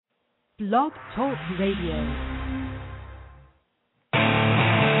Blog Talk Radio.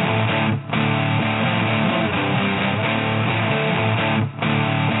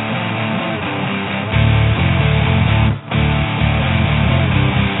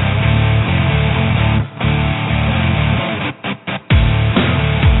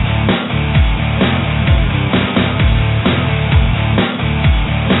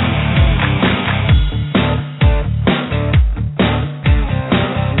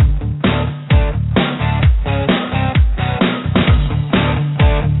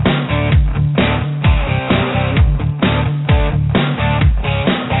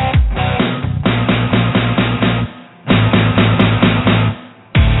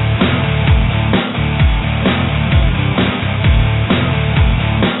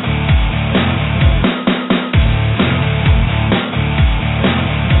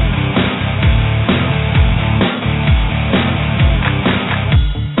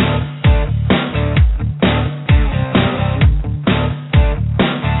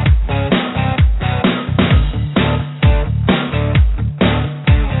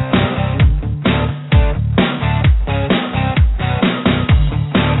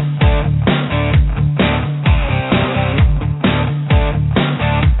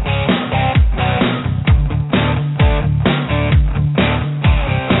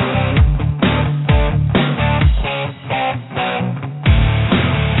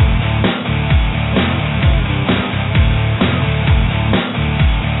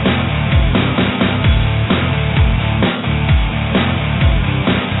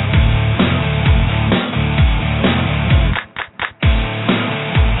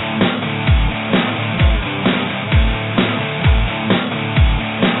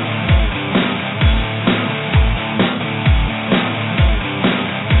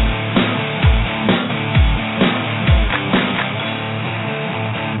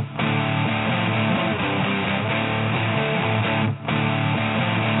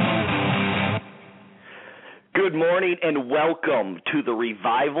 Good morning and welcome to the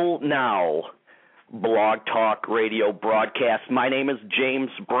Revival Now Blog Talk Radio broadcast. My name is James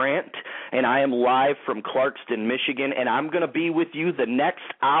Brandt, and I am live from Clarkston, Michigan, and I'm going to be with you the next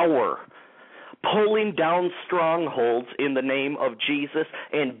hour, pulling down strongholds in the name of Jesus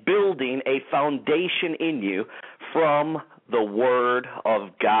and building a foundation in you from the Word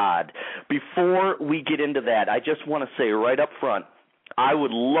of God. Before we get into that, I just want to say right up front, I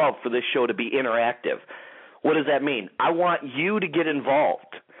would love for this show to be interactive. What does that mean? I want you to get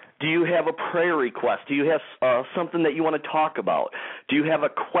involved. Do you have a prayer request? Do you have something that you want to talk about? Do you have a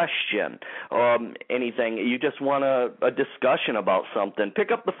question? Anything? You just want a discussion about something?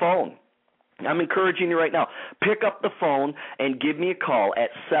 Pick up the phone. I'm encouraging you right now. Pick up the phone and give me a call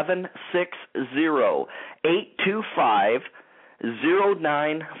at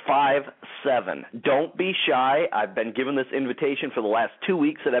 760-825-0957. Don't be shy. I've been given this invitation for the last 2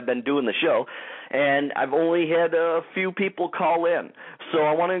 weeks that I've been doing the show, and I've only had a few people call in. So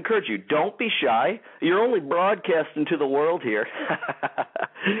I want to encourage you, don't be shy. You're only broadcasting to the world here.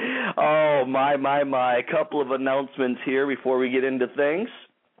 Oh, my. A couple of announcements here before we get into things.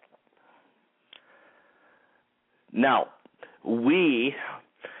 Now,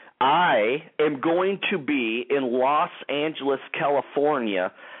 I am going to be in Los Angeles,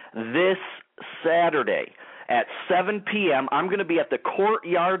 California this Saturday at 7 p.m. I'm going to be at the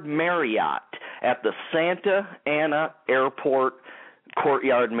Courtyard Marriott at the Santa Ana Airport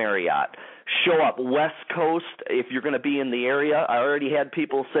Courtyard Marriott. Show up West Coast if you're going to be in the area. I already had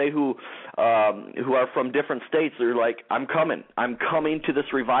people say who are from different states. They're like, I'm coming to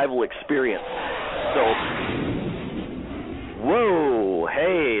this revival experience. So, whoa,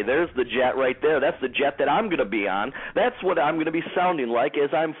 hey, there's the jet right there. That's the jet that I'm going to be on. That's what I'm going to be sounding like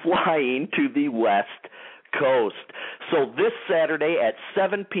as I'm flying to the West Coast. So this Saturday at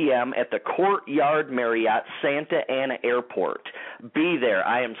 7 p.m. at the Courtyard Marriott, Santa Ana Airport. Be there.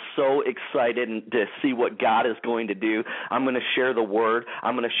 I am so excited to see what God is going to do. I'm going to share the word.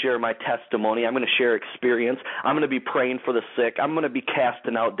 I'm going to share my testimony. I'm going to share experience. I'm going to be praying for the sick. I'm going to be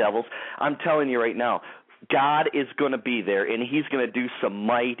casting out devils. I'm telling you right now, God is going to be there, and he's going to do some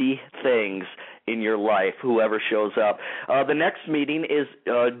mighty things in your life, whoever shows up. The next meeting is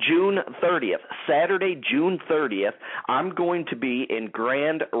June 30th, Saturday, June 30th. I'm going to be in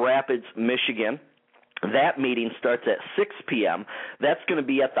Grand Rapids, Michigan. That meeting starts at 6 p.m. That's going to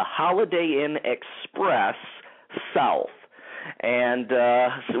be at the Holiday Inn Express South. And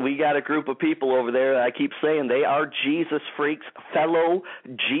so we got a group of people over there that I keep saying they are Jesus freaks, fellow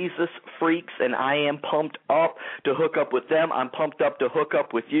Jesus freaks, and I am pumped up to hook up with them. I'm pumped up to hook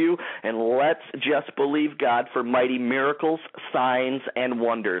up with you, and let's just believe God for mighty miracles, signs, and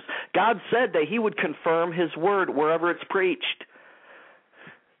wonders. God said that he would confirm his word wherever it's preached.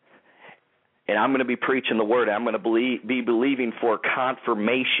 And I'm going to be preaching the word. I'm going to be believing for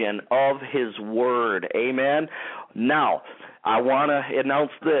confirmation of his word. Amen. Now, I want to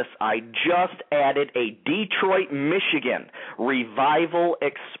announce this. I just added a Detroit, Michigan revival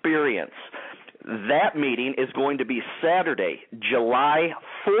experience. That meeting is going to be Saturday, July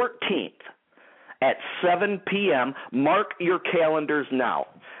 14th at 7 p.m. Mark your calendars now.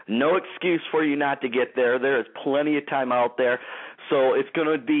 No excuse for you not to get there. There is plenty of time out there. So it's going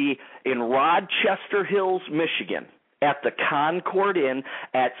to be in Rochester Hills, Michigan, at the Concord Inn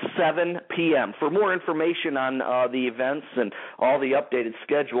at 7 p.m. For more information on the events and all the updated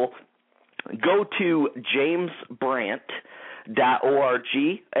schedule, go to jamesbrandt.org,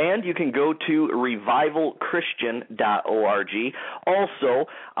 and you can go to revivalchristian.org. Also,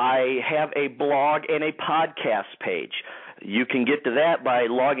 I have a blog and a podcast page. You can get to that by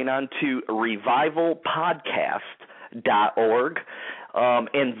logging on to revivalpodcast.org.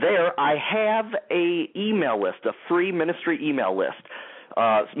 And there I have a email list, a free ministry email list.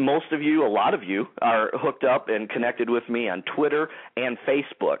 Most of you, a lot of you, are hooked up and connected with me on Twitter and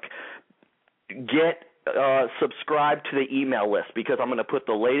Facebook. Get subscribe to the email list because I'm going to put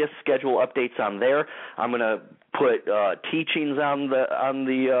the latest schedule updates on there. I'm going to put teachings on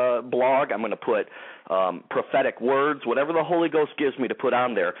the blog. I'm going to put prophetic words, whatever the Holy Ghost gives me to put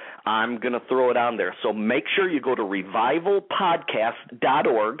on there, I'm going to throw it on there. So make sure you go to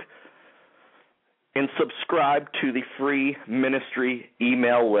revivalpodcast.org and subscribe to the free ministry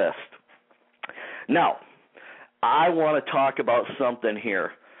email list. Now, I want to talk about something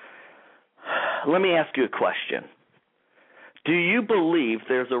here. Let me ask you a question. Do you believe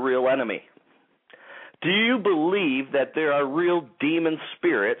there's a real enemy? Do you believe that there are real demon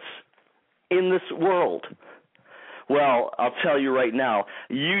spirits in this world? Well, I'll tell you right now,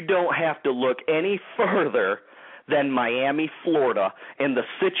 you don't have to look any further than Miami, Florida, and the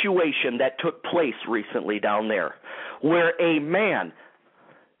situation that took place recently down there, where a man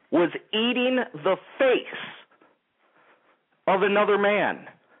was eating the face of another man.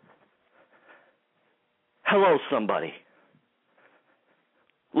 Hello, somebody.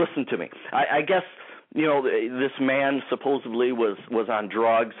 Listen to me. I guess, this man supposedly was on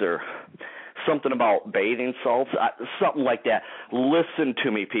drugs or something about bathing salts, something like that. Listen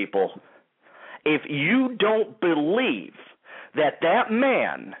to me, people. If you don't believe that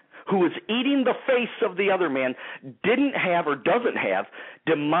man who was eating the face of the other man didn't have or doesn't have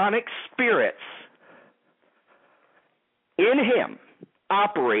demonic spirits in him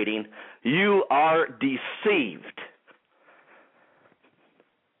operating, you are deceived.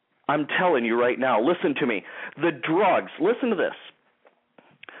 I'm telling you right now, listen to me. The drugs, listen to this.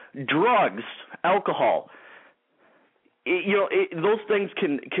 Drugs, alcohol, those things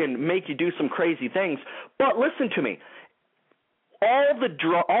can make you do some crazy things. But listen to me.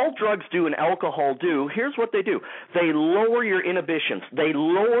 All drugs do and alcohol do, here's what they do. They lower your inhibitions. They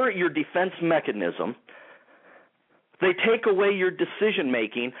lower your defense mechanism. They take away your decision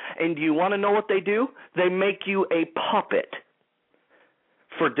making. And do you want to know what they do? They make you a puppet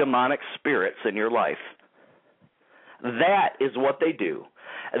for demonic spirits in your life. That is what they do.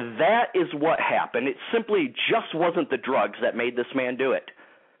 That is what happened. It simply just wasn't the drugs that made this man do it.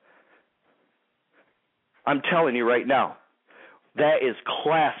 I'm telling you right now, that is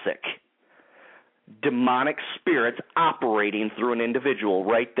classic demonic spirits operating through an individual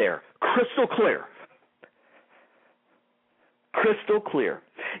right there. Crystal clear. Crystal clear.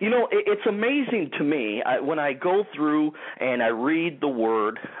 It's amazing to me when I go through and I read the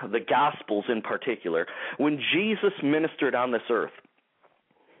Word, the Gospels in particular, when Jesus ministered on this earth.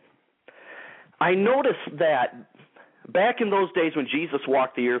 I noticed that back in those days when Jesus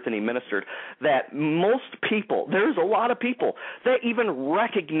walked the earth and he ministered, that most people, there's a lot of people that even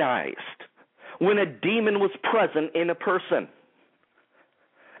recognized when a demon was present in a person.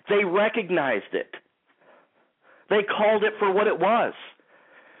 They recognized it. They called it for what it was,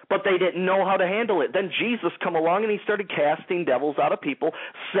 but they didn't know how to handle it. Then Jesus come along and he started casting devils out of people,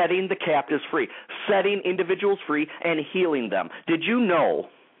 setting the captives free, setting individuals free, and healing them. Did you know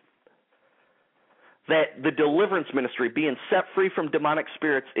that the deliverance ministry, being set free from demonic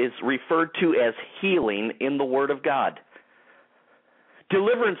spirits, is referred to as healing in the Word of God?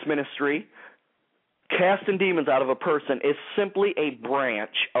 Deliverance ministry, casting demons out of a person, is simply a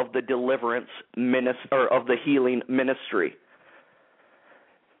branch of the deliverance ministry, or of the healing ministry.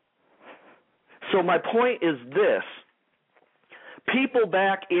 So my point is this. People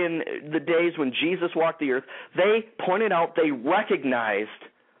back in the days when Jesus walked the earth, they pointed out, they recognized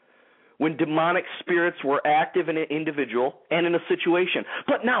when demonic spirits were active in an individual and in a situation.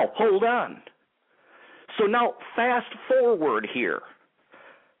 But now, hold on. So now, fast forward here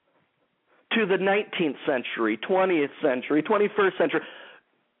to the 19th century, 20th century, 21st century,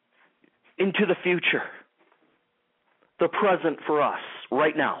 into the future, the present for us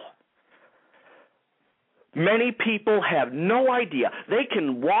right now. Many people have no idea. They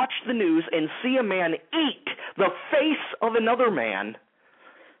can watch the news and see a man eat the face of another man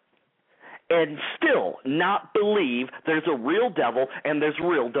and still not believe there's a real devil and there's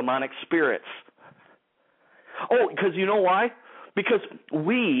real demonic spirits. Oh, because you know why? Because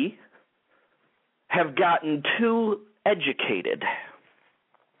we have gotten too educated.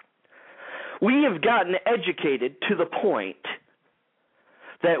 We have gotten educated to the point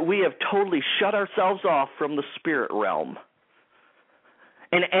that we have totally shut ourselves off from the spirit realm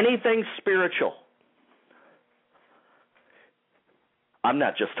and anything spiritual. I'm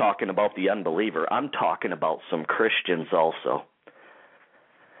not just talking about the unbeliever. I'm talking about some Christians also.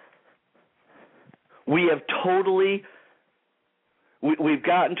 We have totally, we've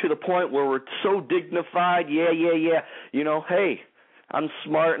gotten to the point where we're so dignified. Yeah. You know, hey, I'm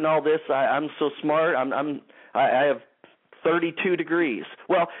smart and all this. I'm so smart. I have 32 degrees.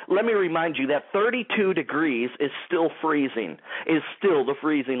 Well, let me remind you that 32 degrees is still freezing, is still the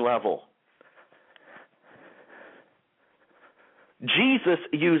freezing level. Jesus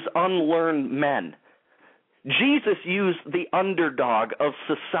used unlearned men. Jesus used the underdog of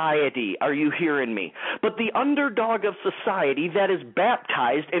society. Are you hearing me? But the underdog of society that is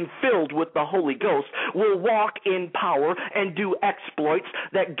baptized and filled with the Holy Ghost will walk in power and do exploits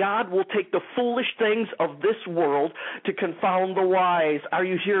that God will take the foolish things of this world to confound the wise. Are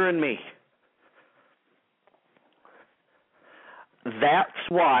you hearing me? That's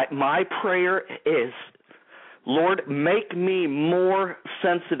why my prayer is, Lord, make me more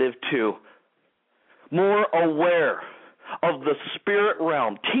sensitive to, more aware of the spirit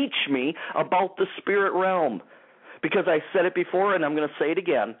realm. Teach me about the spirit realm. Because I said it before and I'm going to say it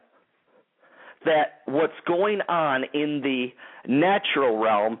again, that what's going on in the natural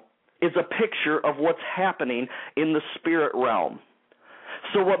realm is a picture of what's happening in the spirit realm.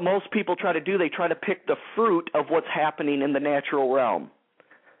 So what most people try to do, they try to pick the fruit of what's happening in the natural realm.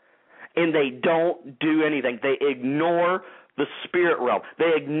 And they don't do anything. They ignore the spirit realm.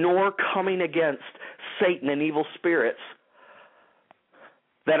 They ignore coming against Satan and evil spirits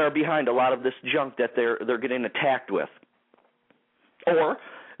that are behind a lot of this junk that they're getting attacked with. Or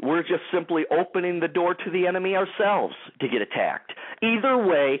we're just simply opening the door to the enemy ourselves to get attacked. Either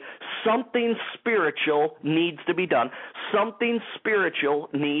way, something spiritual needs to be done. Something spiritual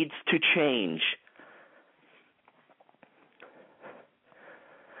needs to change.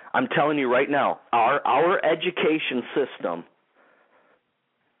 I'm telling you right now, our education system,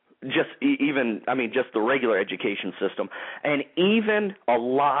 just the regular education system, and even a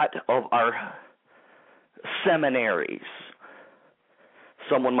lot of our seminaries,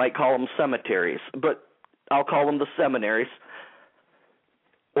 someone might call them cemeteries, but I'll call them the seminaries,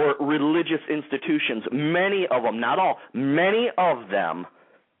 or religious institutions, many of them, not all, many of them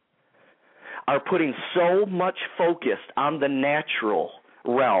are putting so much focus on the natural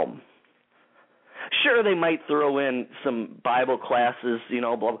realm. Sure, they might throw in some Bible classes,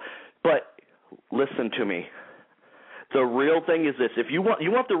 blah, blah, but listen to me. The real thing is this: if you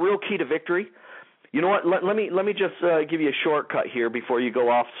want the real key to victory, you know what? Let me just give you a shortcut here before you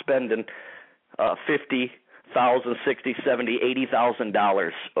go off spending $50,000, $60,000, $70,000,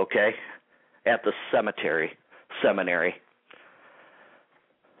 $80,000, okay, at the seminary.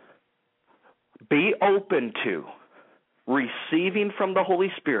 Be open to receiving from the Holy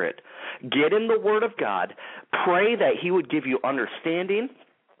Spirit. Get in the Word of God. Pray that He would give you understanding,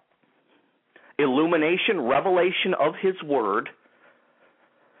 illumination, revelation of His Word.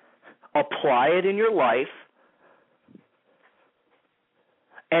 Apply it in your life.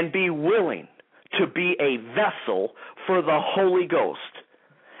 And be willing to be a vessel for the Holy Ghost.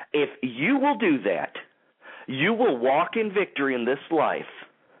 If you will do that, you will walk in victory in this life.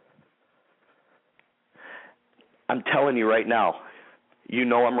 I'm telling you right now, you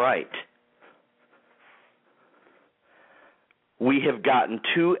know I'm right. We have gotten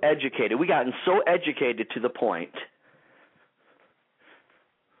too educated. We've gotten so educated to the point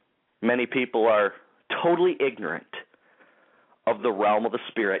many people are totally ignorant of the realm of the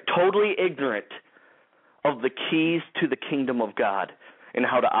Spirit, totally ignorant of the keys to the kingdom of God and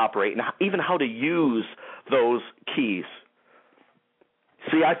how to operate and even how to use those keys.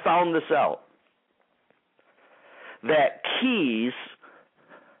 See, I found this out. that keys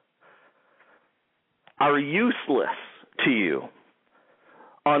are useless to you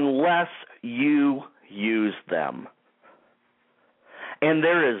unless you use them. And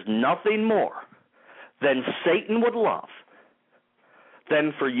there is nothing more than Satan would love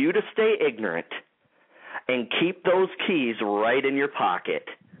than for you to stay ignorant and keep those keys right in your pocket.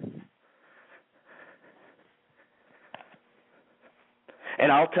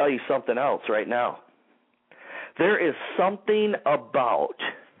 And I'll tell you something else right now. There is something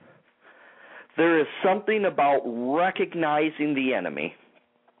about recognizing the enemy.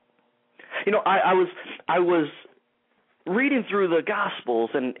 You know, I was reading through the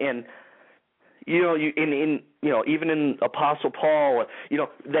Gospels, and you know, even in Apostle Paul, you know,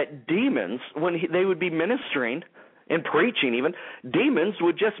 that demons, when they would be ministering and preaching, even demons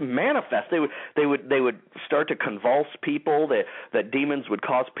would just manifest. They would start to convulse people. That demons would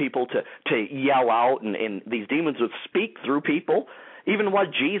cause people to yell out, and these demons would speak through people, even while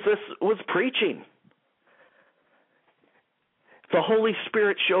Jesus was preaching. The Holy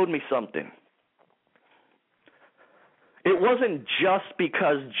Spirit showed me something. It wasn't just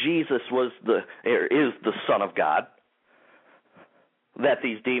because Jesus is the Son of God that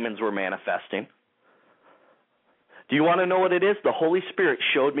these demons were manifesting. Do you want to know what it is? The Holy Spirit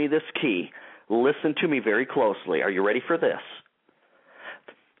showed me this key. Listen to me very closely. Are you ready for this?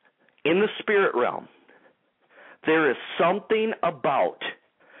 In the spirit realm, there is something about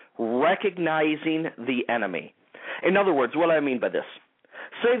recognizing the enemy. In other words, what do I mean by this?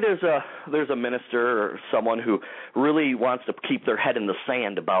 Say there's a minister or someone who really wants to keep their head in the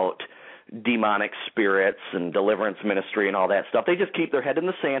sand about demonic spirits and deliverance ministry and all that stuff. They just keep their head in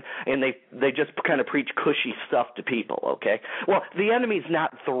the sand, and they just kind of preach cushy stuff to people, okay? Well, the enemy's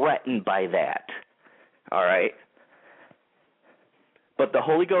not threatened by that, all right? But the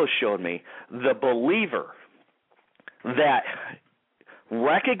Holy Ghost showed me the believer that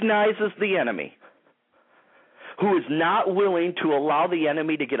recognizes the enemy, who is not willing to allow the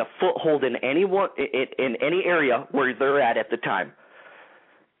enemy to get a foothold in any area where they're at the time.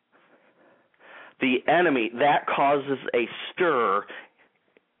 The enemy, that causes a stir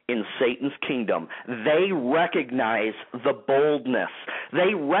in Satan's kingdom. They recognize the boldness.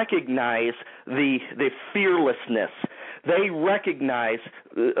 They recognize the fearlessness. They recognize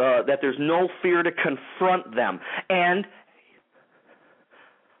that there's no fear to confront them. And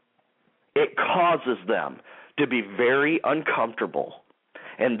it causes them to be very uncomfortable.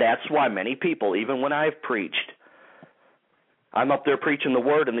 And that's why many people, even when I've preached, I'm up there preaching the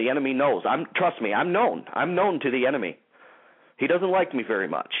word, and the enemy knows. Trust me, I'm known. I'm known to the enemy. He doesn't like me very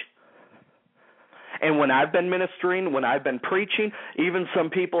much. And when I've been ministering, when I've been preaching, even some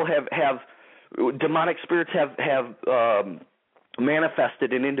people have demonic spirits have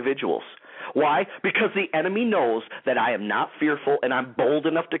manifested in individuals. Why? Because the enemy knows that I am not fearful, and I'm bold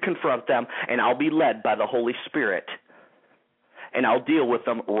enough to confront them, and I'll be led by the Holy Spirit. And I'll deal with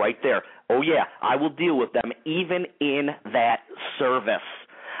them right there. Oh, yeah, I will deal with them even in that service.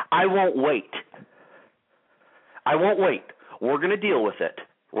 I won't wait. We're going to deal with it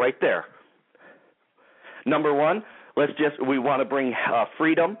right there. Number one, we want to bring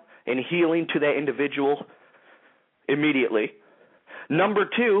freedom and healing to that individual immediately. Number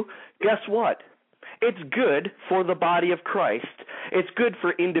two, guess what? It's good for the body of Christ. It's good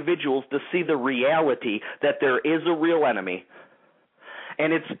for individuals to see the reality that there is a real enemy.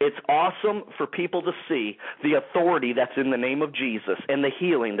 And it's awesome for people to see the authority that's in the name of Jesus and the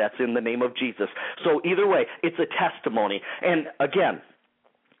healing that's in the name of Jesus. So either way, it's a testimony. And again,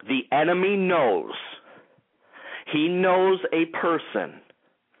 the enemy knows. He knows a person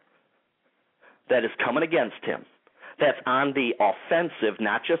that is coming against him, that's on the offensive,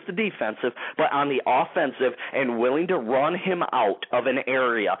 not just the defensive, but on the offensive, and willing to run him out of an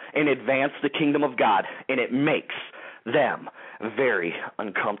area and advance the kingdom of God. And it makes them very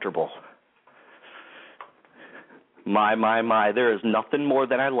uncomfortable. My, there is nothing more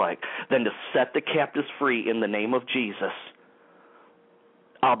that I like than to set the captives free in the name of Jesus.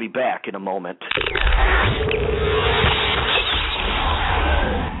 I'll be back in a moment.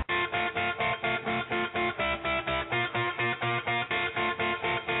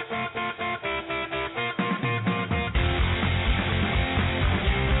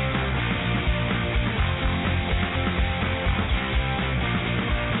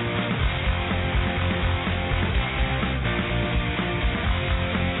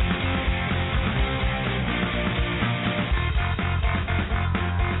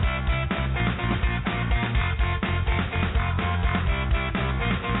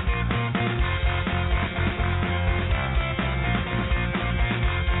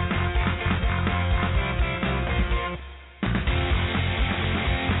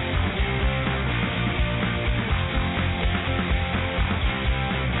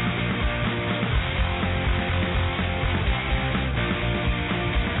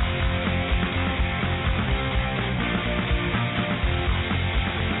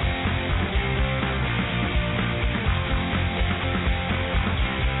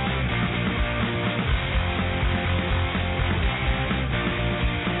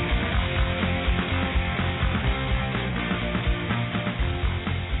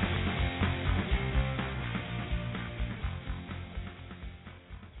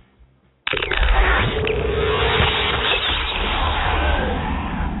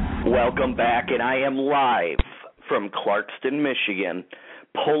 Welcome back, and I am live from Clarkston, Michigan,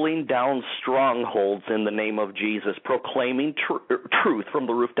 pulling down strongholds in the name of Jesus, proclaiming truth from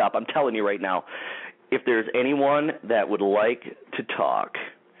the rooftop. I'm telling you right now, if there's anyone that would like to talk,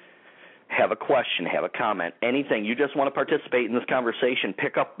 have a question, have a comment, anything, you just want to participate in this conversation,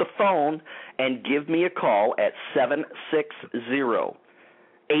 pick up the phone and give me a call at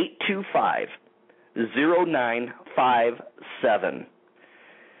 760-825-0957.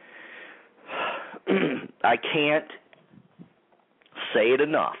 I can't say it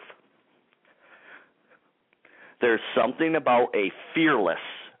enough. There's something about a fearless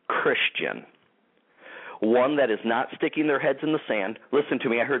Christian, one that is not sticking their heads in the sand. Listen to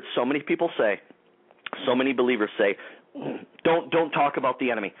me, I heard so many people say, so many believers say, don't talk about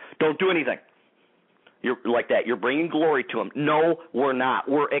the enemy. Don't do anything. You're like that. You're bringing glory to him. No, we're not.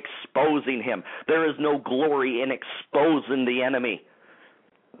 We're exposing him. There is no glory in exposing the enemy.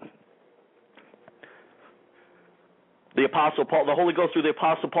 The Apostle Paul, the Holy Ghost through the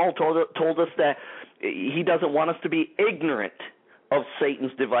Apostle Paul told us that he doesn't want us to be ignorant of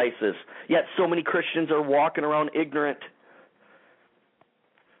Satan's devices. Yet so many Christians are walking around ignorant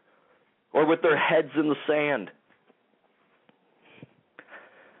or with their heads in the sand.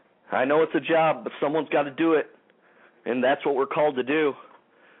 I know it's a job, but someone's got to do it, and that's what we're called to do.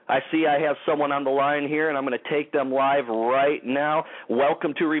 I see I have someone on the line here, and I'm going to take them live right now.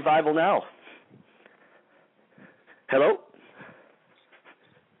 Welcome to Revival Now. Hello?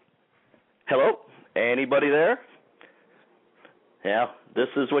 Hello? Anybody there? Yeah, this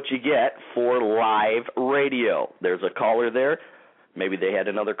is what you get for live radio. There's a caller there. Maybe they had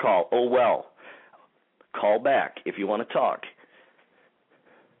another call. Oh, well. Call back if you want to talk.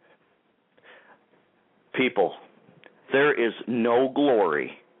 People, there is no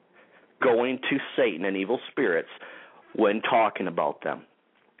glory going to Satan and evil spirits when talking about them,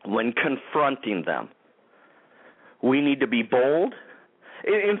 when confronting them. We need to be bold.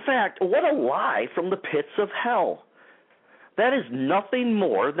 In fact, what a lie from the pits of hell. That is nothing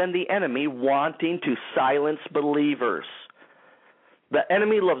more than the enemy wanting to silence believers. The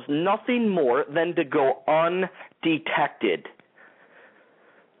enemy loves nothing more than to go undetected,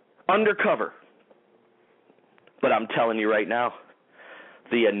 undercover. But I'm telling you right now,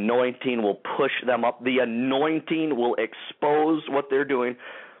 the anointing will push them up. The anointing will expose what they're doing.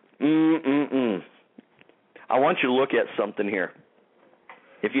 I want you to look at something here.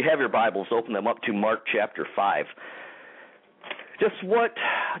 If you have your Bibles, open them up to Mark chapter 5. Just what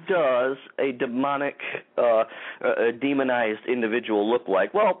does a demonic, a demonized individual look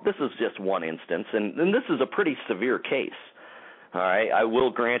like? Well, this is just one instance, and this is a pretty severe case. All right, I will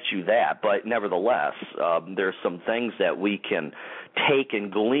grant you that, but nevertheless, there's some things that we can take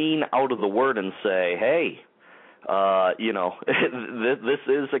and glean out of the Word and say, hey, this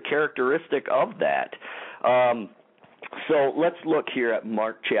is a characteristic of that. So let's look here at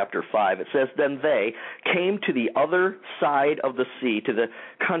Mark chapter 5. It says, Then they came to the other side of the sea, to the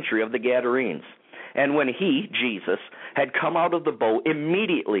country of the Gadarenes. And when he, Jesus, had come out of the boat,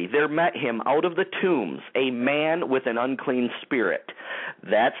 immediately there met him out of the tombs a man with an unclean spirit.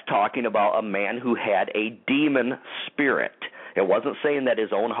 That's talking about a man who had a demon spirit. It wasn't saying that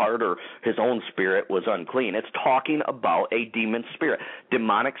his own heart or his own spirit was unclean. It's talking about a demon spirit.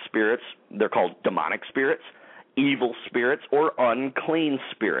 Demonic spirits, they're called demonic spirits, evil spirits, or unclean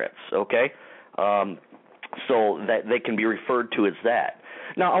spirits, okay? So that they can be referred to as that.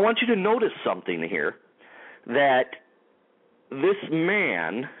 Now, I want you to notice something here, that this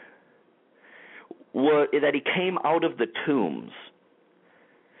man, that he came out of the tombs.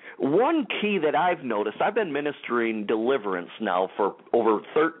 One key that I've noticed, I've been ministering deliverance now for over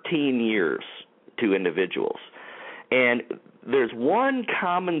 13 years to individuals, and there's one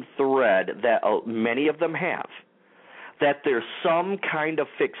common thread that many of them have, that there's some kind of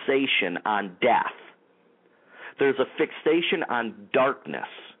fixation on death. There's a fixation on darkness.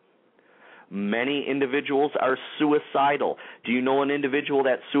 Many individuals are suicidal. Do you know an individual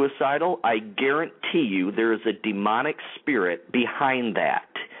that's suicidal? I guarantee you there is a demonic spirit behind that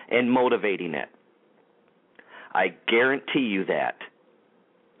and motivating it. I guarantee you that.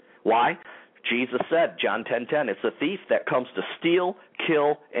 Why? Jesus said, John 10:10, it's a thief that comes to steal,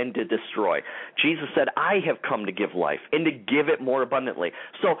 kill, and to destroy. Jesus said, I have come to give life and to give it more abundantly.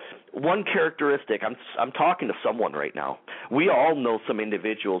 So one characteristic, I'm talking to someone right now. We all know some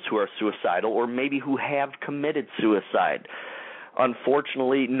individuals who are suicidal or maybe who have committed suicide.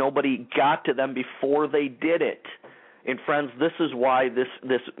 Unfortunately, nobody got to them before they did it. And friends, this is why this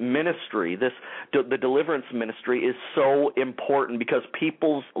ministry, the deliverance ministry, is so important, because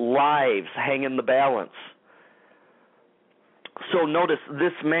people's lives hang in the balance. So notice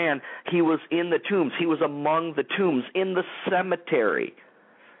this man, he was in the tombs. He was among the tombs in the cemetery.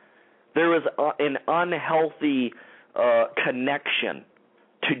 There was an unhealthy connection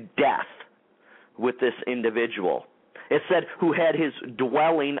to death with this individual. It said, who had his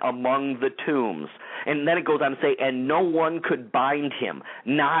dwelling among the tombs. And then it goes on to say, and no one could bind him,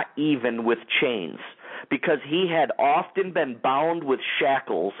 not even with chains, because he had often been bound with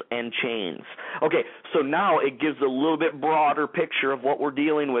shackles and chains. Okay, so now it gives a little bit broader picture of what we're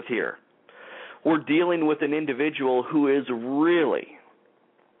dealing with here. We're dealing with an individual who is really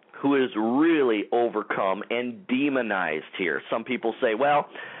overcome and demonized here. Some people say, well,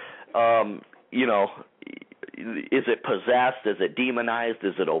 is it possessed? Is it demonized?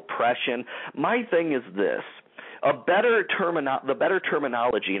 Is it oppression? My thing is this: the better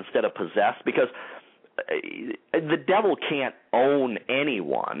terminology instead of possessed, because the devil can't own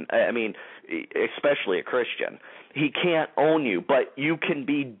anyone. I mean, especially a Christian. He can't own you, but you can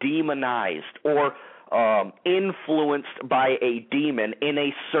be demonized or influenced by a demon in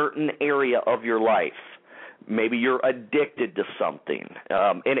a certain area of your life. Maybe you're addicted to something,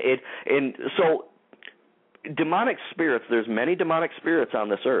 and so demonic spirits. There's many demonic spirits on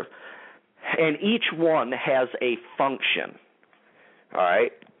this earth, and each one has a function. All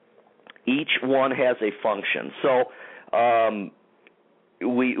right, each one has a function. So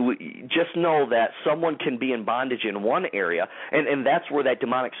we just know that someone can be in bondage in one area, and that's where that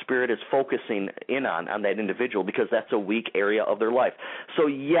demonic spirit is focusing in on that individual, because that's a weak area of their life. So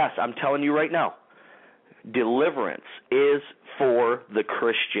yes, I'm telling you right now, deliverance is for the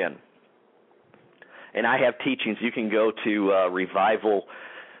Christian. And I have teachings. You can go to Revival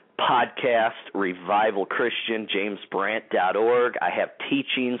Podcast, Revival Christian, jamesbrandt.org. I have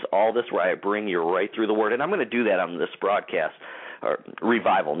teachings, all this, where I bring you right through the Word. And I'm going to do that on this broadcast, or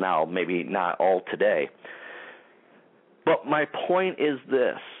Revival now, maybe not all today. But my point is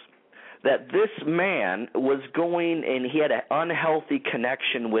this, that this man was going, and he had an unhealthy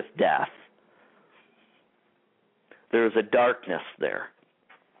connection with death. There's a darkness there.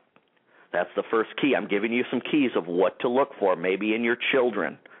 That's the first key. I'm giving you some keys of what to look for, maybe in your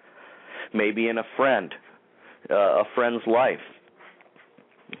children, maybe in a friend's life.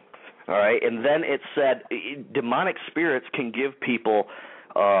 All right, and then it said demonic spirits can give people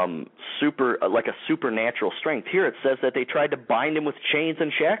a supernatural strength. Here it says that they tried to bind him with chains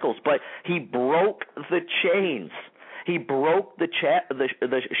and shackles, but he broke the chains. He broke the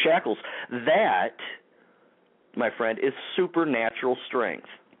shackles. That, my friend, is supernatural strength.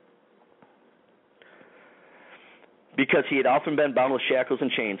 Because he had often been bound with shackles and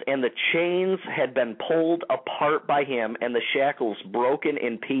chains, and the chains had been pulled apart by him, and the shackles broken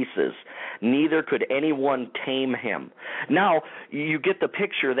in pieces. Neither could anyone tame him. Now, you get the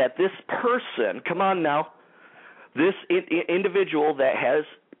picture that this person, come on now, this individual that has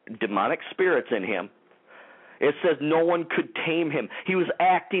demonic spirits in him, it says no one could tame him. He was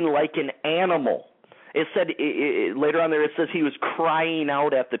acting like an animal. It said, later on there, it says he was crying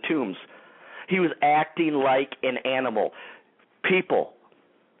out at the tombs. He was acting like an animal. People,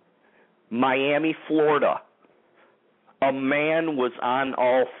 Miami, Florida, a man was on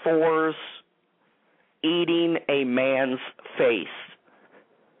all fours eating a man's face.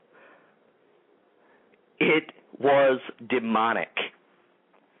 It was demonic.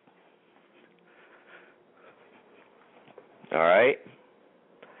 All right?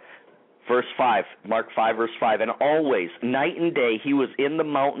 Verse 5, Mark 5, verse 5, and always, night and day, he was in the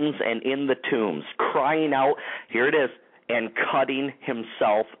mountains and in the tombs, crying out, here it is, and cutting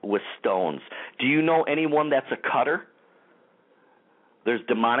himself with stones. Do you know anyone that's a cutter? There's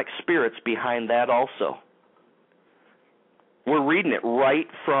demonic spirits behind that also. We're reading it right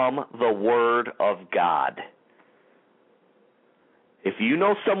from the Word of God. If you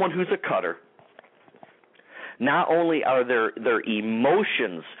know someone who's a cutter, not only are there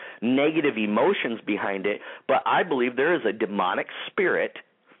emotions, negative emotions behind it, but I believe there is a demonic spirit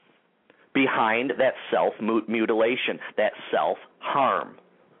behind that self-mutilation, that self-harm.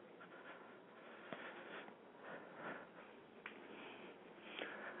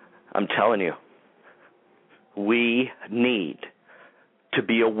 I'm telling you, we need to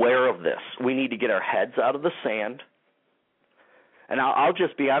be aware of this. We need to get our heads out of the sand. And I'll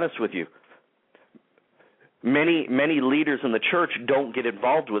just be honest with you. Many leaders in the church don't get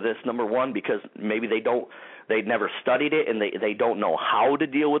involved with this, number one, because maybe they've never studied it and they don't know how to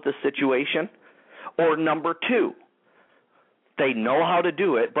deal with the situation. Or number two, they know how to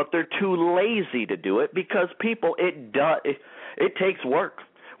do it, but they're too lazy to do it, because people, it takes work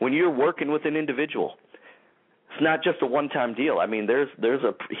when you're working with an individual. It's not just a one-time deal. I mean, there's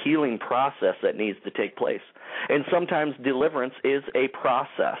a healing process that needs to take place. And sometimes deliverance is a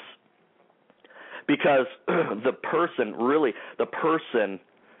process because the person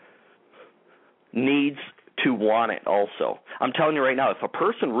needs to want it also. I'm telling you right now, if a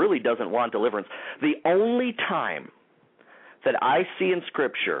person really doesn't want deliverance, the only time that I see in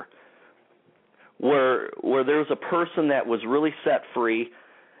Scripture where there's a person that was really set free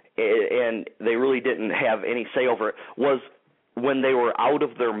and they really didn't have any say over it was when they were out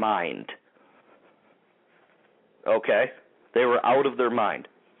of their mind. Okay? They were out of their mind.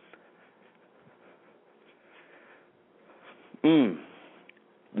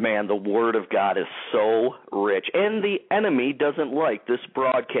 Man, the Word of God is so rich. And the enemy doesn't like this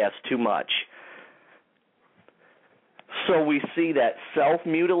broadcast too much. So we see that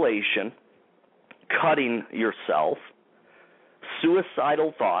self-mutilation, cutting yourself,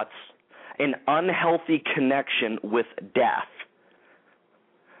 suicidal thoughts, an unhealthy connection with death.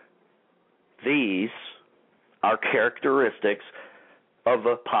 These are characteristics of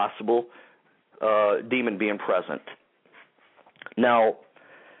a possible demon being present. Now,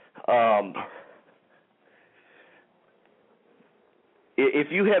 if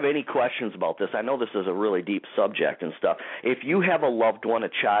you have any questions about this, I know this is a really deep subject and stuff. If you have a loved one, a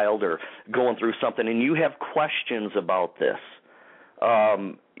child, or going through something, and you have questions about this,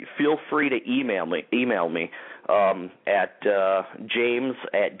 feel free to email me at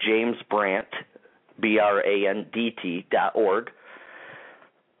james@jamesbrandt, BRANDT.org.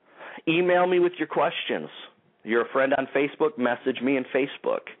 Email me with your questions. You're a friend on Facebook, message me on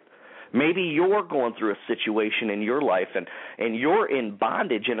Facebook. Maybe you're going through a situation in your life and you're in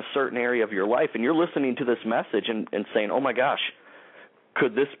bondage in a certain area of your life, and you're listening to this message and saying, oh my gosh,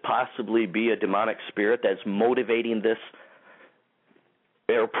 could this possibly be a demonic spirit that's motivating this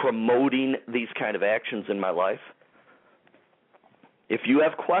or promoting these kind of actions in my life? If you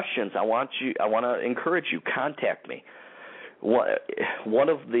have questions, I want to encourage you, contact me. One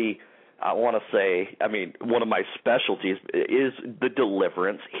of my specialties is the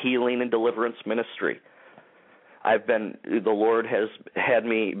deliverance, healing and deliverance ministry. The Lord has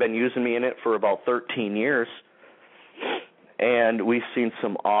been using me in it for about 13 years, and we've seen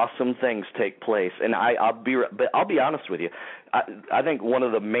some awesome things take place. And I'll be honest with you. I think one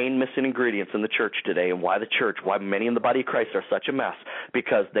of the main missing ingredients in the church today, and why many in the body of Christ are such a mess,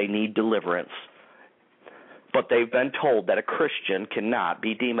 because they need deliverance. But they've been told that a Christian cannot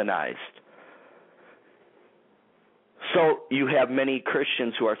be demonized. So you have many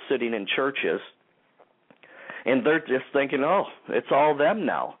Christians who are sitting in churches, and they're just thinking, oh, it's all them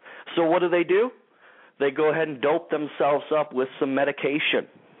now. So what do? They go ahead and dope themselves up with some medication.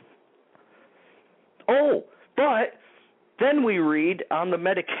 Oh, but then we read on the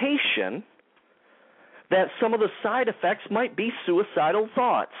medication that some of the side effects might be suicidal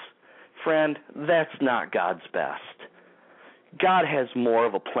thoughts. Friend, that's not God's best. God has more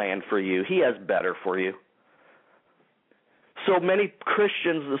of a plan for you. He has better for you. So many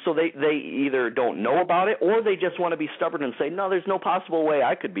Christians, they either don't know about it, or they just want to be stubborn and say, no, there's no possible way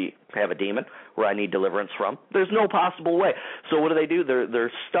I could have a demon where I need deliverance from. There's no possible way. So what do?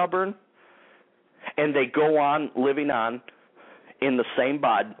 They're stubborn, and they go on living on in the same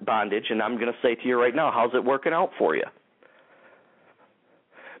bondage. And I'm going to say to you right now, how's it working out for you?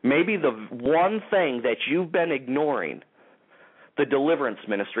 Maybe the one thing that you've been ignoring, the deliverance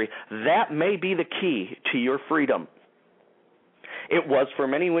ministry, that may be the key to your freedom. It was for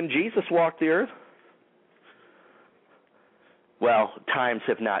many when Jesus walked the earth. Well, times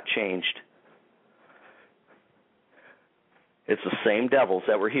have not changed. It's the same devils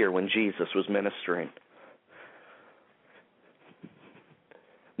that were here when Jesus was ministering.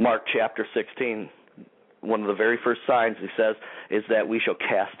 Mark chapter 16, one of the very first signs he says is that we shall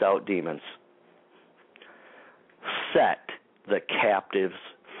cast out demons. Set the captives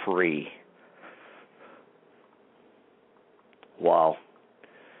free. Wow.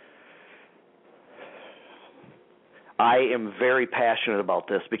 I am very passionate about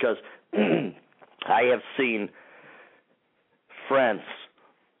this because I have seen friends,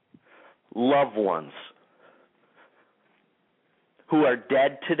 loved ones who are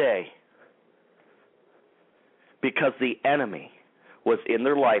dead today because the enemy was in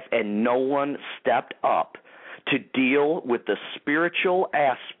their life and no one stepped up to deal with the spiritual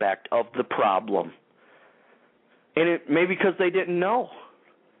aspect of the problem. And it may be because they didn't know.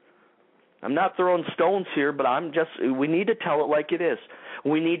 I'm not throwing stones here, but we need to tell it like it is.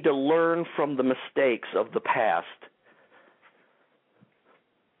 We need to learn from the mistakes of the past.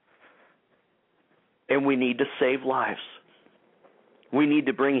 And we need to save lives. We need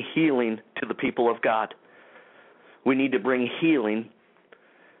to bring healing to the people of God. We need to bring healing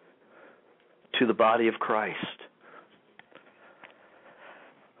to the body of Christ.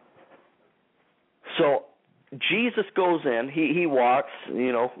 So Jesus goes in, he walks,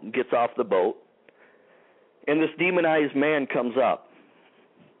 gets off the boat, and this demonized man comes up.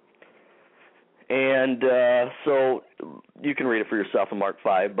 And so you can read it for yourself in Mark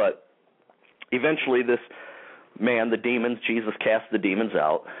 5, but eventually this man, the demons, Jesus cast the demons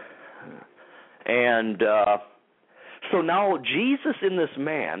out. And so now Jesus in this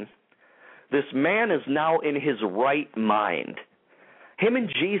man is now in his right mind. Him and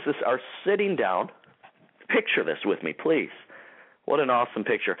Jesus are sitting down. Picture this with me, please. What an awesome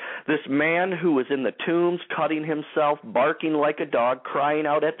picture. This man who was in the tombs, cutting himself, barking like a dog, crying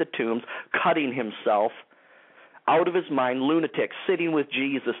out at the tombs, cutting himself, out of his mind, lunatic, sitting with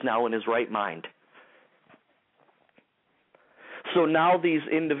Jesus now in his right mind. So now these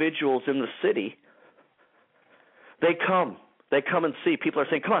individuals in the city, they come and see. People are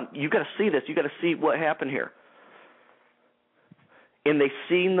saying, come on, you got to see this. You got to see what happened here. And they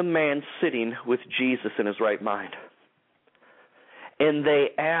seen the man sitting with Jesus in his right mind. And they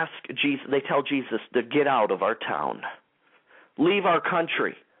ask Jesus, they tell Jesus to get out of our town. Leave our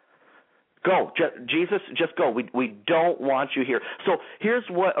country. Go. Jesus, just go. We don't want you here. So here's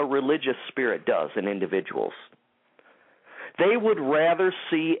what a religious spirit does in individuals. They would rather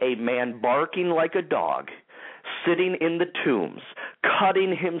see a man barking like a dog, sitting in the tombs,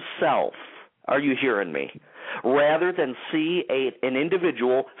 cutting himself. Are you hearing me? Rather than see an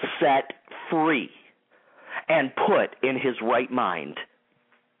individual set free and put in his right mind.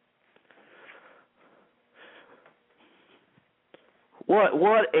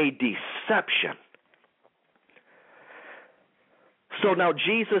 What a deception. So now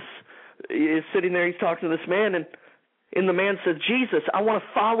Jesus is sitting there, he's talking to this man, and the man says, Jesus, I want to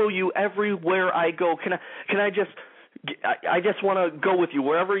follow you everywhere I go. I just want to go with you.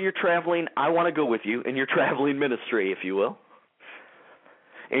 Wherever you're traveling, I want to go with you in your traveling ministry, if you will.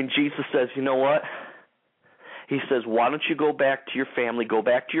 And Jesus says, you know what? He says, why don't you go back to your family, go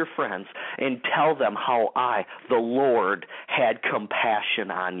back to your friends, and tell them how I, the Lord, had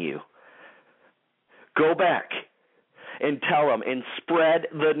compassion on you. Go back and tell them and spread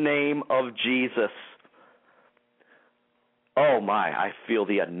the name of Jesus. Oh my, I feel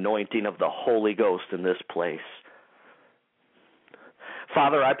the anointing of the Holy Ghost in this place.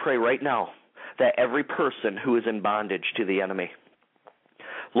 Father, I pray right now that every person who is in bondage to the enemy,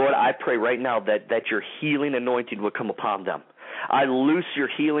 Lord, I pray right now that your healing anointing would come upon them. I loose your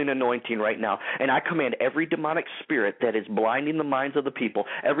healing anointing right now, and I command every demonic spirit that is blinding the minds of the people,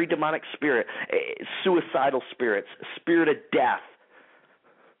 every demonic spirit, suicidal spirits, spirit of death,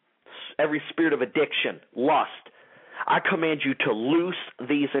 every spirit of addiction, lust, I command you to loose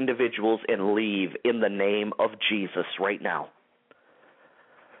these individuals and leave in the name of Jesus right now.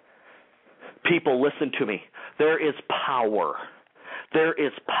 People, listen to me. There is power. There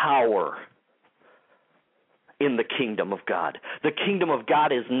is power in the kingdom of God. The kingdom of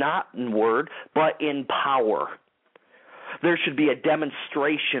God is not in word, but in power. There should be a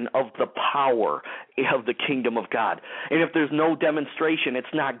demonstration of the power of the kingdom of God. And if there's no demonstration, it's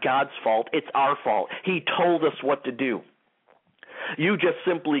not God's fault, it's our fault. He told us what to do. You just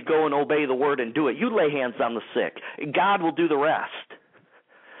simply go and obey the word and do it. You lay hands on the sick. God will do the rest.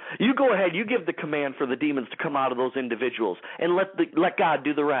 You go ahead, you give the command for the demons to come out of those individuals, and let God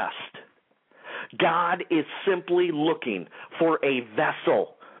do the rest. God is simply looking for a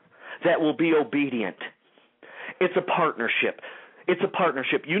vessel that will be obedient. It's a partnership. It's a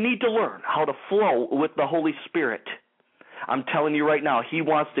partnership. You need to learn how to flow with the Holy Spirit. I'm telling you right now, He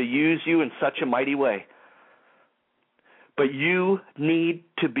wants to use you in such a mighty way. But you need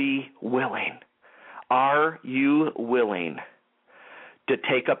to be willing. Are you willing to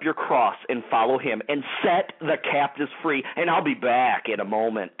take up your cross and follow Him and set the captives free? And I'll be back in a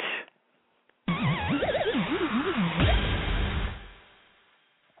moment.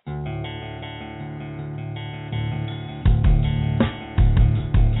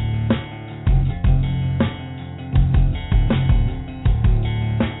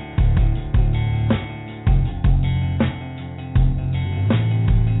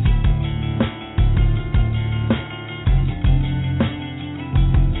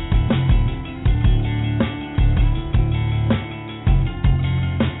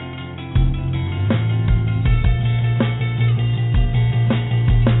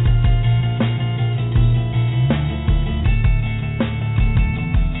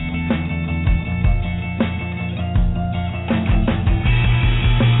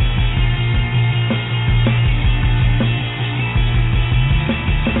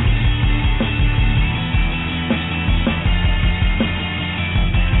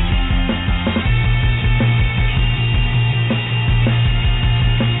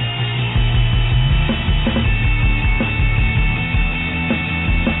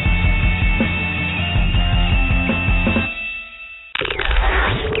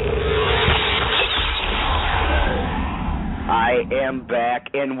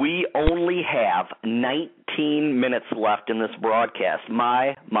 And we only have 19 minutes left in this broadcast.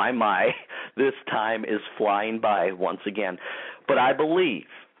 My, this time is flying by once again. But I believe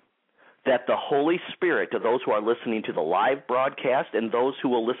that the Holy Spirit, to those who are listening to the live broadcast and those who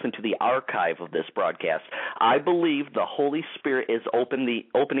will listen to the archive of this broadcast, I believe the Holy Spirit is opening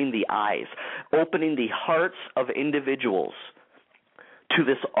the eyes, opening the hearts of individuals to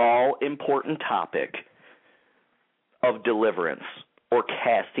this all-important topic of deliverance or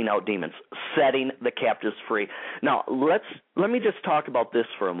casting out demons, setting the captives free. Now, let me just talk about this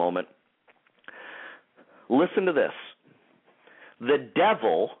for a moment. Listen to this. The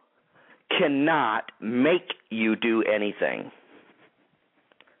devil cannot make you do anything.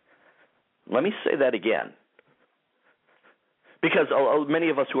 Let me say that again. Because many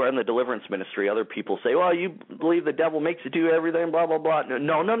of us who are in the deliverance ministry, other people say, well, you believe the devil makes you do everything, blah, blah, blah.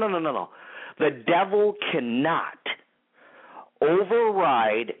 No. The devil cannot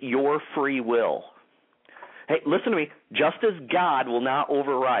override your free will. Hey, listen to me. Just as God will not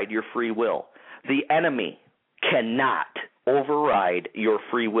override your free will, the enemy cannot override your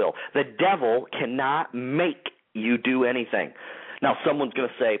free will. The devil cannot make you do anything. Now, someone's going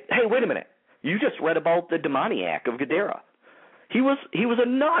to say, hey, wait a minute. You just read about the demoniac of Gadara. He was a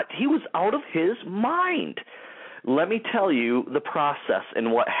nut. He was out of his mind. Let me tell you the process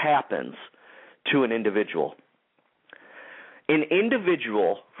and what happens to an individual. An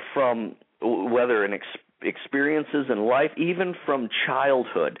individual, from whether in experiences in life, even from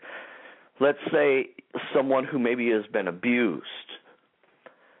childhood, let's say someone who maybe has been abused,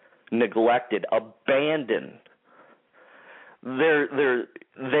 neglected, abandoned, their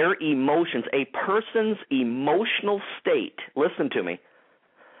emotions, a person's emotional state, listen to me,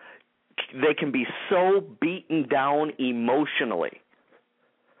 they can be so beaten down emotionally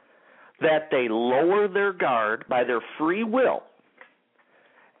that they lower their guard by their free will,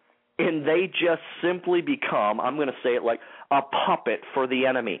 and they just simply become, I'm going to say it like, a puppet for the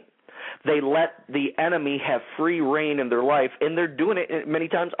enemy. They let the enemy have free reign in their life, and they're doing it many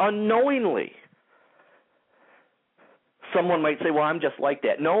times unknowingly. Someone might say, well, I'm just like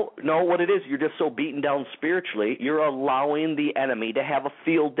that. No, what it is, you're just so beaten down spiritually, you're allowing the enemy to have a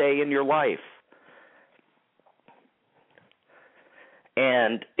field day in your life.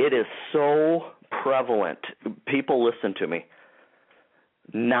 And it is so prevalent. People, listen to me.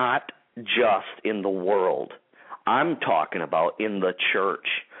 Not just in the world. I'm talking about in the church,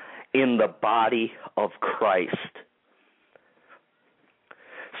 in the body of Christ.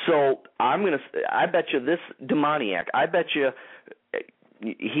 So I bet you this demoniac, I bet you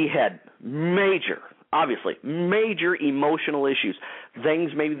he had major emotional issues,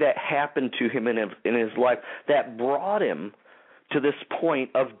 things maybe that happened to him in his life that brought him to this point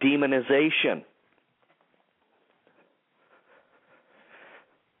of demonization.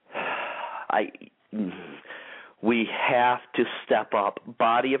 We have to step up.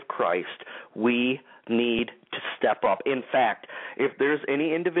 Body of Christ, we need to step up. In fact, if there's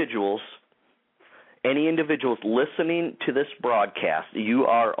any individuals listening to this broadcast, you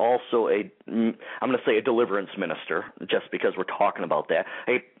are also I'm going to say a deliverance minister, just because we're talking about that,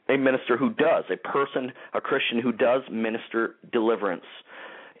 a minister who does, a Christian who does minister deliverance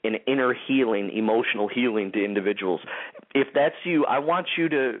and inner healing, emotional healing to individuals. If that's you, I want you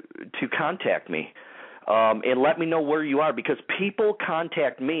to contact me and let me know where you are, because people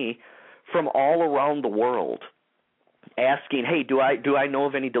contact me from all around the world asking, hey, do I know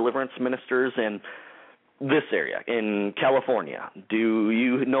of any deliverance ministers in this area, in California? Do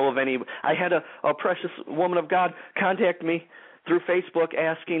you know of any? I had a precious woman of God contact me through Facebook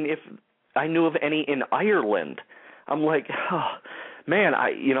asking if I knew of any in Ireland. I'm like, oh, man,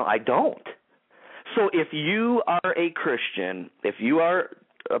 I don't. So if you are a Christian, if you are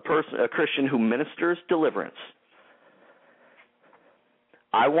a Christian who ministers deliverance,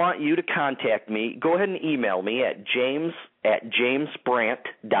 I want you to contact me. Go ahead and email me at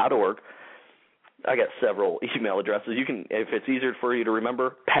james@jamesbrandt.org. I got several email addresses. You can, if it's easier for you to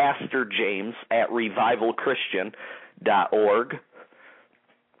remember, Pastor James @revivalchristian.org.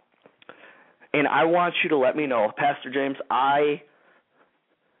 And I want you to let me know, Pastor James, I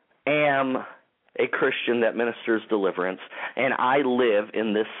am a Christian that ministers deliverance, and I live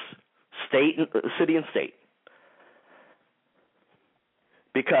in this city and state.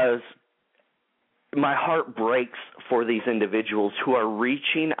 Because my heart breaks for these individuals who are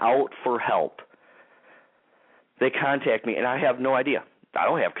reaching out for help. They contact me, and I have no idea. I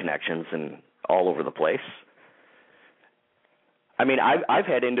don't have connections all over the place. I mean, I've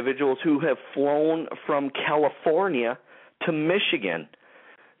had individuals who have flown from California to Michigan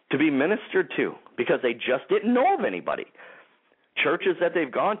to be ministered to because they just didn't know of anybody. churches that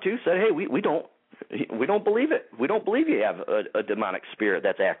they've gone to said, hey, we don't believe it. We don't believe you have a demonic spirit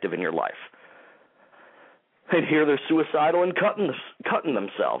that's active in your life. And here they're suicidal and cutting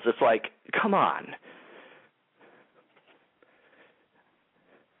themselves. It's like, come on.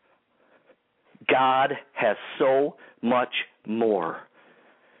 God has so much more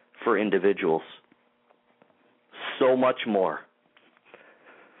for individuals. So much more.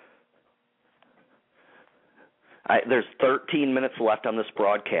 There's 13 minutes left on this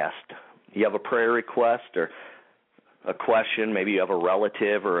broadcast. You have a prayer request or a question, maybe you have a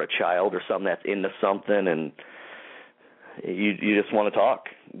relative or a child or something that's into something and you just want to talk,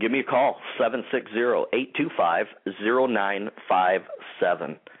 give me a call,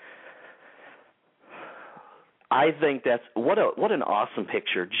 760-825-0957. I think that's what an awesome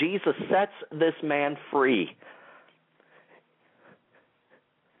picture. Jesus sets this man free.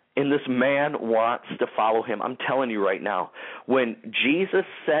 And this man wants to follow him. I'm telling you right now, when Jesus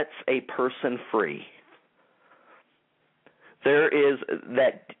sets a person free, there is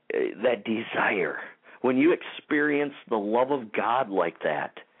that desire. When you experience the love of God like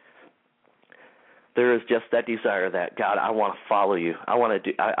that, there is just that desire that, God, I want to follow you. I want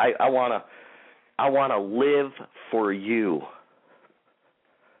to live for you.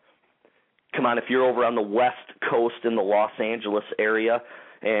 Come on, if you're over on the West Coast in the Los Angeles area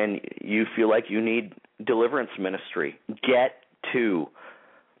and you feel like you need deliverance ministry, get to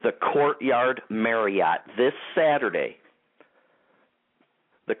the Courtyard Marriott this Saturday.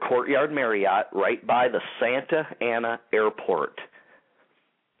 The Courtyard Marriott right by the Santa Ana Airport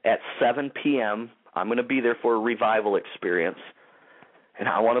at 7 p.m. I'm going to be there for a revival experience, and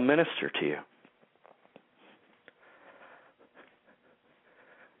I want to minister to you.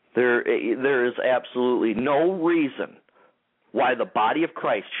 There is absolutely no reason why the body of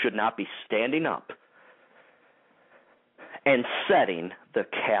Christ should not be standing up and setting the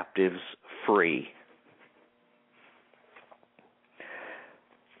captives free.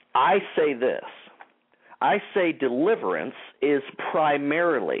 I say this. I say deliverance is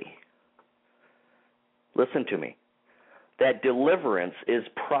primarily, listen to me, that deliverance is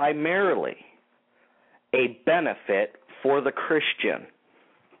primarily a benefit for the Christian.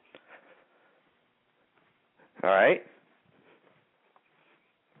 All right?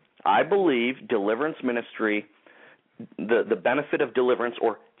 I believe deliverance ministry, the benefit of deliverance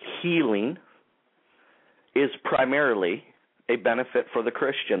or healing is primarily a benefit for the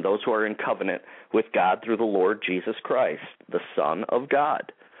Christian, those who are in covenant with God through the Lord Jesus Christ, the Son of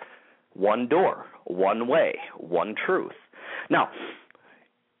God. One door, one way, one truth. Now,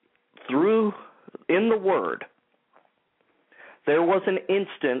 in the Word, there was an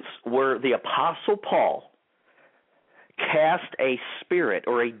instance where the Apostle Paul cast a spirit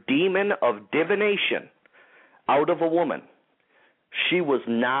or a demon of divination out of a woman. She was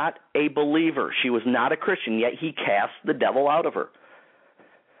not a believer. She was not a Christian, yet he cast the devil out of her.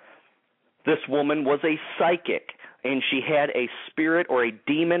 This woman was a psychic, and she had a spirit or a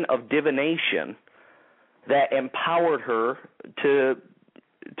demon of divination that empowered her to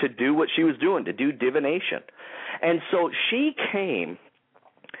do what she was doing, to do divination. And so she came,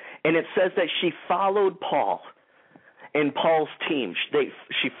 and it says that she followed Paul and Paul's team.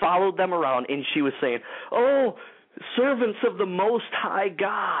 She followed them around, and she was saying, "Oh, servants of the Most High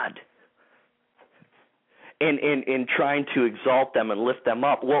God," and trying to exalt them and lift them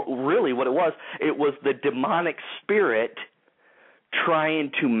up. Well, really what it was the demonic spirit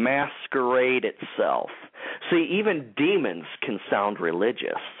trying to masquerade itself. See, even demons can sound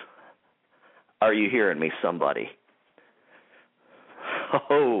religious. Are you hearing me, somebody?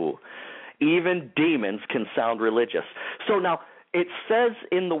 Oh, even demons can sound religious. So now, it says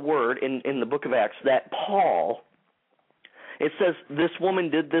in the Word, in the book of Acts, that Paul, it says this woman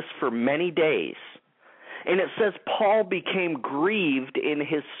did this for many days. And it says Paul became grieved in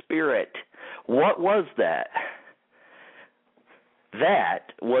his spirit. What was that?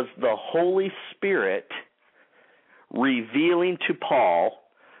 That was the Holy Spirit revealing to Paul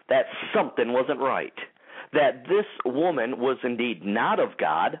that something wasn't right. That this woman was indeed not of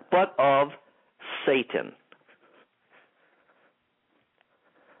God, but of Satan.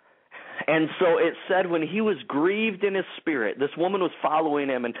 And so it said when he was grieved in his spirit, this woman was following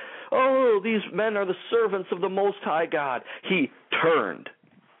him, and, "Oh, these men are the servants of the Most High God." He turned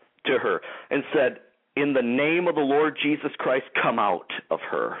to her and said, "In the name of the Lord Jesus Christ, come out of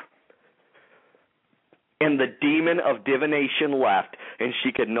her." And the demon of divination left, and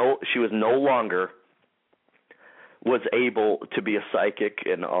she was no longer was able to be a psychic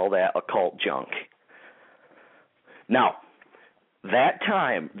and all that occult junk. Now, that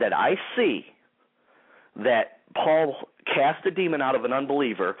time that I see that Paul cast a demon out of an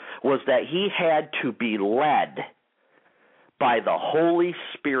unbeliever was that he had to be led by the Holy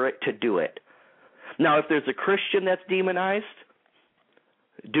Spirit to do it. Now, if there's a Christian that's demonized,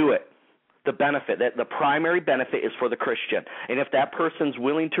 do it. The primary benefit is for the Christian. And if that person's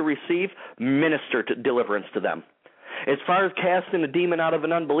willing to receive, minister to deliverance to them. As far as casting a demon out of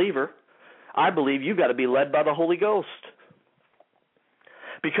an unbeliever, I believe you've got to be led by the Holy Ghost.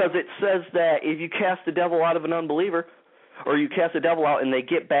 Because it says that if you cast the devil out of an unbeliever, or you cast the devil out and they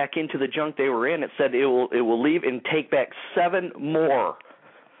get back into the junk they were in, it said it will leave and take back 7 more.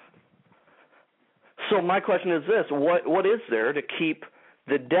 So my question is this: what is there to keep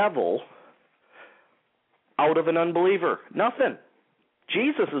the devil out of an unbeliever? Nothing.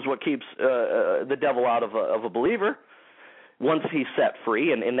 Jesus is what keeps the devil out of a believer. Once he's set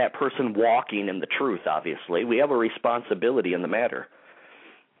free and that person walking in the truth, obviously, we have a responsibility in the matter.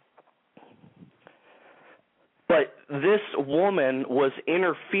 But this woman was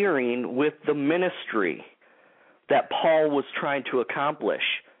interfering with the ministry that Paul was trying to accomplish.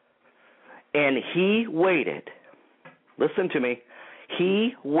 And he waited. Listen to me.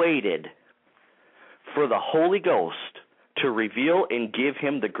 He waited for the Holy Ghost to reveal and give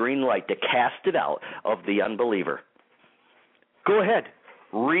him the green light to cast it out of the unbeliever. Go ahead.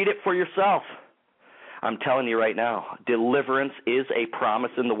 Read it for yourself. I'm telling you right now, deliverance is a promise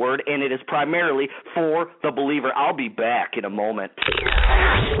in the Word, and it is primarily for the believer. I'll be back in a moment.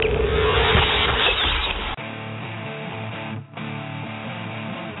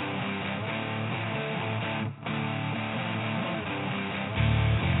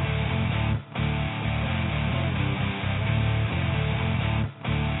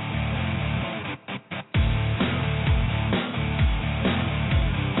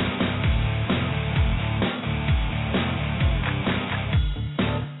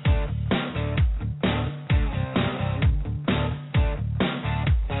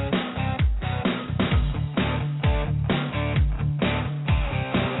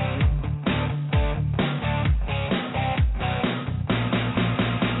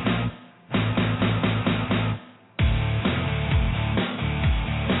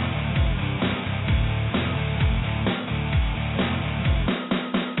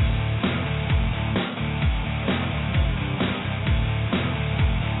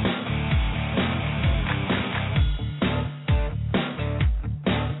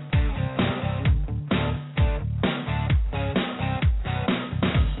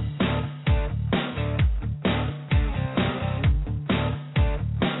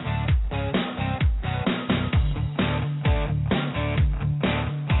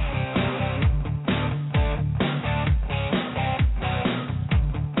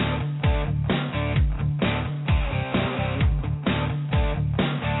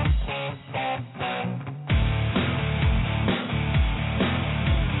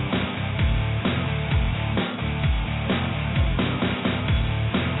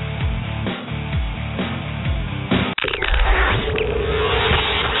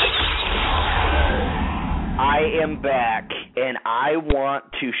 am back, and I want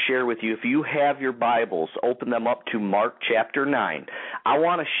to share with you, if you have your Bibles, open them up to Mark chapter 9. I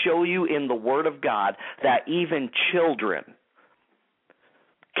want to show you in the Word of God that even children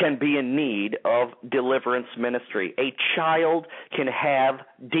can be in need of deliverance ministry. A child can have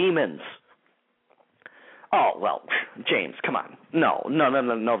demons. Oh, well, James, come on. No,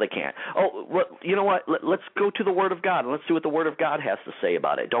 they can't. Oh, well, you know what? Let's go to the Word of God, and let's see what the Word of God has to say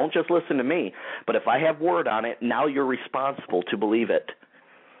about it. Don't just listen to me, but if I have Word on it, now you're responsible to believe it.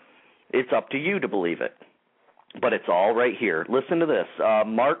 It's up to you to believe it, but it's all right here. Listen to this.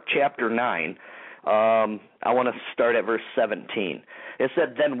 Mark chapter 9, I want to start at verse 17. It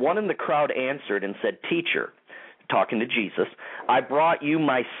said, "Then one in the crowd answered and said, 'Teacher,'" talking to Jesus, "I brought you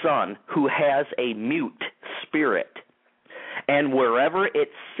my son who has a mute spirit, and wherever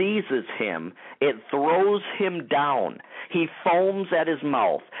it seizes him, it throws him down. He foams at his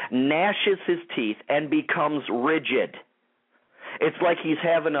mouth, gnashes his teeth, and becomes rigid." It's like he's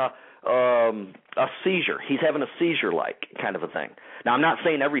having a seizure. He's having a seizure-like kind of a thing. Now, I'm not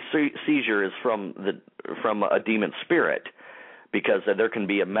saying every seizure is from a demon spirit, because there can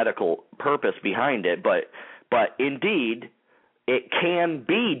be a medical purpose behind it, but indeed, it can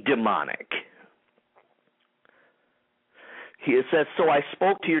be demonic. It says, "So I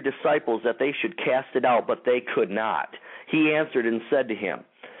spoke to your disciples that they should cast it out, but they could not." He answered and said to him,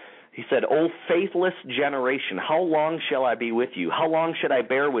 he said, "O faithless generation, how long shall I be with you? How long should I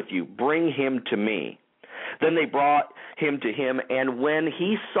bear with you? Bring him to me." Then they brought him to him, and when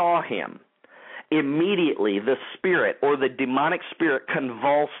he saw him, Immediately, the spirit or the demonic spirit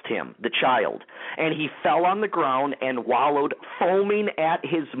convulsed him, the child, and he fell on the ground and wallowed, foaming at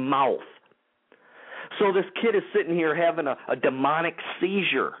his mouth. So this kid is sitting here having a demonic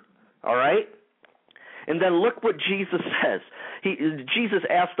seizure, all right? And then look what Jesus says. Jesus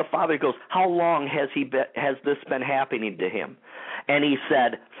asked the father, he goes, how long has this been happening to him? And he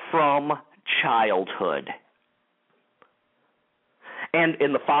said, from childhood. And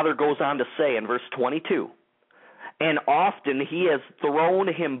the father goes on to say in verse 22, and often he has thrown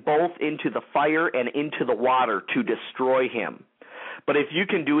him both into the fire and into the water to destroy him. But if you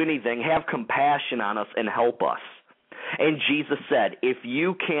can do anything, have compassion on us and help us. And Jesus said, if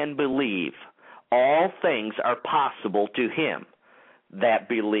you can believe, all things are possible to him that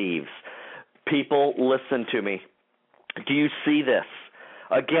believes. People, listen to me. Do you see this?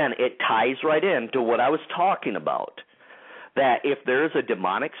 Again, it ties right into what I was talking about. That if there is a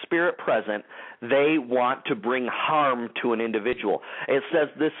demonic spirit present, they want to bring harm to an individual. It says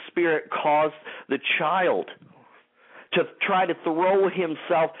this spirit caused the child to try to throw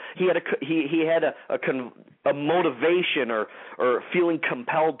himself. He had a motivation or feeling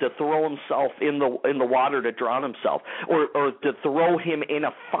compelled to throw himself in the water to drown himself, or to throw him in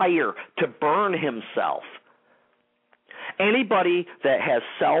a fire to burn himself. Anybody that has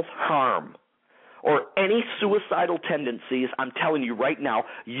self-harm or any suicidal tendencies, I'm telling you right now,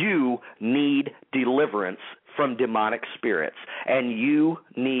 you need deliverance from demonic spirits, and you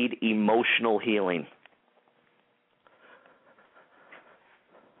need emotional healing.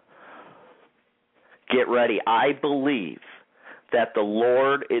 Get ready. I believe that the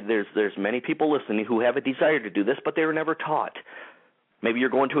Lord, there's many people listening who have a desire to do this, but they were never taught. Maybe you're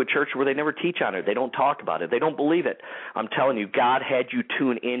going to a church where they never teach on it. They don't talk about it. They don't believe it. I'm telling you, God had you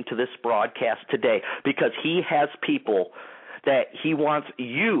tune into this broadcast today because he has people that he wants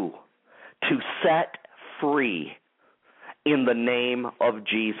you to set free in the name of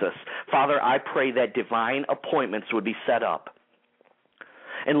Jesus. Father, I pray that divine appointments would be set up.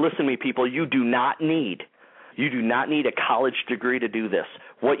 And listen to me, people, you do not need a college degree to do this.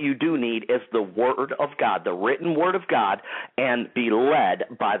 What you do need is the Word of God, the written Word of God, and be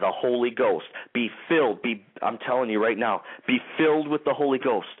led by the Holy Ghost. Be filled, I'm telling you right now, be filled with the Holy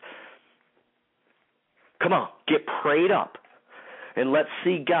Ghost. Come on, get prayed up, and let's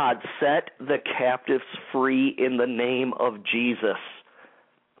see God set the captives free in the name of Jesus.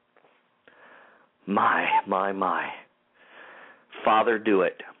 My. Father, do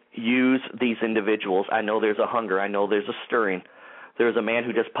it. Use these individuals. I know there's a hunger. I know there's a stirring. There's a man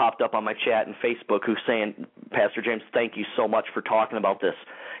who just popped up on my chat in Facebook who's saying, Pastor James, thank you so much for talking about this.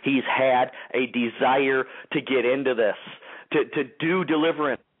 He's had a desire to get into this, to do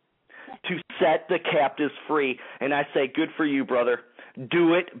deliverance, to set the captives free. And I say, good for you, brother.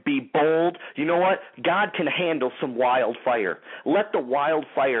 Do it. Be bold. You know what? God can handle some wildfire. Let the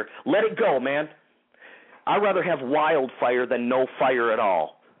wildfire, let it go, man. I'd rather have wildfire than no fire at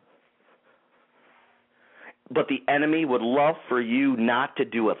all. But the enemy would love for you not to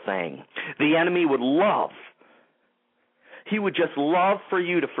do a thing. The enemy would love. He would just love for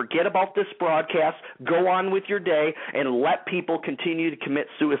you to forget about this broadcast, go on with your day, and let people continue to commit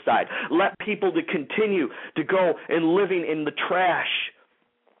suicide. Let people to continue to go and living in the trash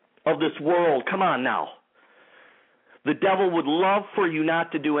of this world. Come on now. The devil would love for you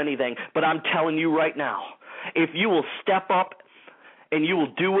not to do anything, but I'm telling you right now, if you will step up and you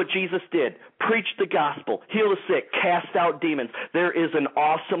will do what Jesus did, preach the gospel, heal the sick, cast out demons, there is an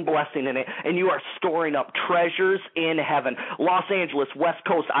awesome blessing in it, and you are storing up treasures in heaven. Los Angeles, West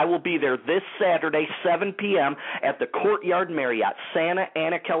Coast, I will be there this Saturday, 7 p.m. at the Courtyard Marriott, Santa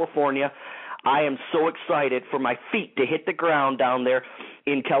Ana, California. I am so excited for my feet to hit the ground down there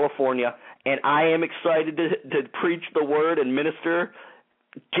in California, and I am excited to preach the word and minister.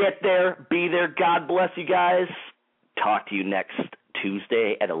 Get there, be there. God bless you guys. Talk to you next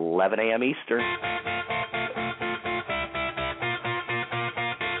Tuesday at 11 a.m. Eastern.